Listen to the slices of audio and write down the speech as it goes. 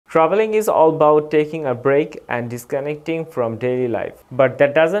Traveling is all about taking a break and disconnecting from daily life. But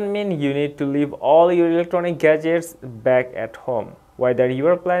that doesn't mean you need to leave all your electronic gadgets back at home. Whether you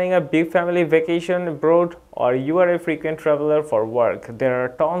are planning a big family vacation abroad or you are a frequent traveler for work, there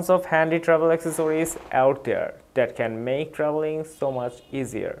are tons of handy travel accessories out there that can make traveling so much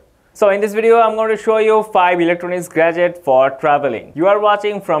easier. So in this video, I'm going to show you 5 electronics gadgets for traveling. You are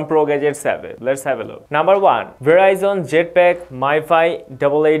watching from Pro Gadget 7. Let's have a look. Number 1. Verizon Jetpack MiFi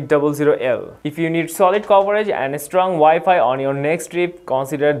 8800L. If you need solid coverage and strong Wi-Fi on your next trip,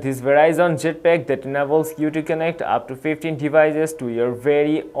 consider this Verizon Jetpack that enables you to connect up to 15 devices to your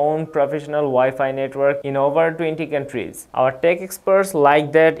very own professional Wi-Fi network in over 20 countries. Our tech experts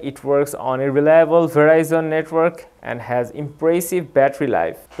like that it works on a reliable Verizon network and has impressive battery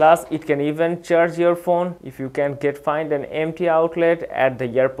life. Plus, it can even charge your phone if you can find an empty outlet at the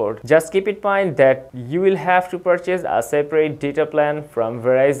airport. Just keep in mind that you will have to purchase a separate data plan from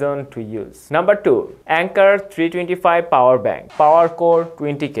Verizon to use. Number 2. Anker 325 Power Bank. Power Core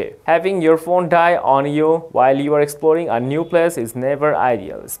 20K. Having your phone die on you while you are exploring a new place is never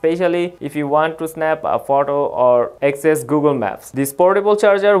ideal, especially if you want to snap a photo or access Google Maps. This portable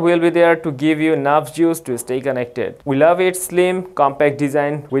charger will be there to give you enough juice to stay connected. We love its slim, compact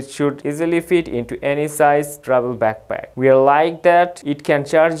design, which should easily fit into any size travel backpack. We like that it can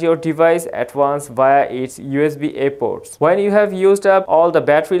charge your device at once via its USB-A ports. When you have used up all the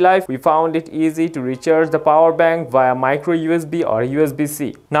battery life, we found it easy to recharge the power bank via micro USB or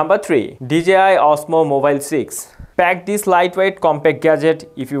USB-C. Number 3. DJI Osmo Mobile 6. Pack this lightweight compact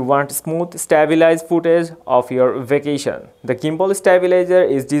gadget if you want smooth stabilized footage of your vacation. The gimbal stabilizer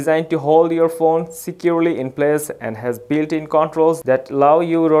is designed to hold your phone securely in place and has built-in controls that allow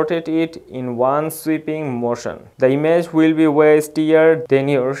you to rotate it in one sweeping motion. The image will be way steadier than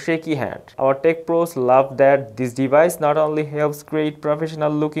your shaky hand. Our tech pros love that this device not only helps create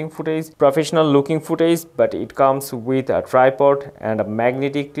professional looking footage, but it comes with a tripod and a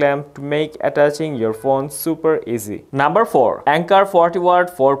magnetic clamp to make attaching your phone super easy. Number 4. Anker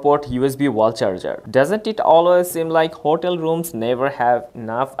 40-watt 4-port USB wall charger. Doesn't it always seem like hotel rooms never have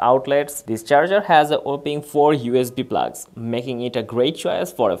enough outlets? This charger has a whopping 4 USB plugs, making it a great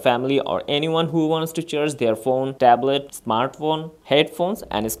choice for a family or anyone who wants to charge their phone, tablet, smartphone, headphones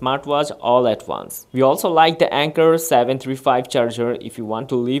and smartwatch all at once. We also like the Anker 735 charger if you want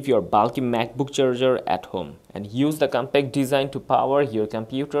to leave your bulky MacBook charger at home and use the compact design to power your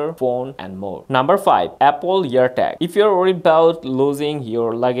computer, phone and more. Number 5. Apple AirTag. If you're worried about losing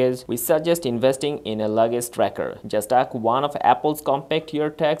your luggage, we suggest investing in a luggage tracker. Just tuck one of Apple's compact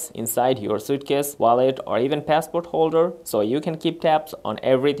AirTags inside your suitcase, wallet or even passport holder so you can keep tabs on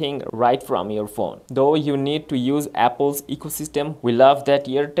everything right from your phone. Though you need to use Apple's ecosystem, we love that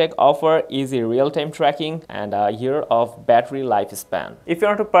AirTag offer easy real-time tracking and a year of battery lifespan. If you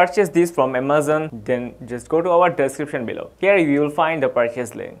want to purchase this from Amazon, then just go to our description below. Here you will find the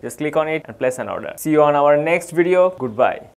purchase link. Just click on it and place an order. See you on our next video. Goodbye.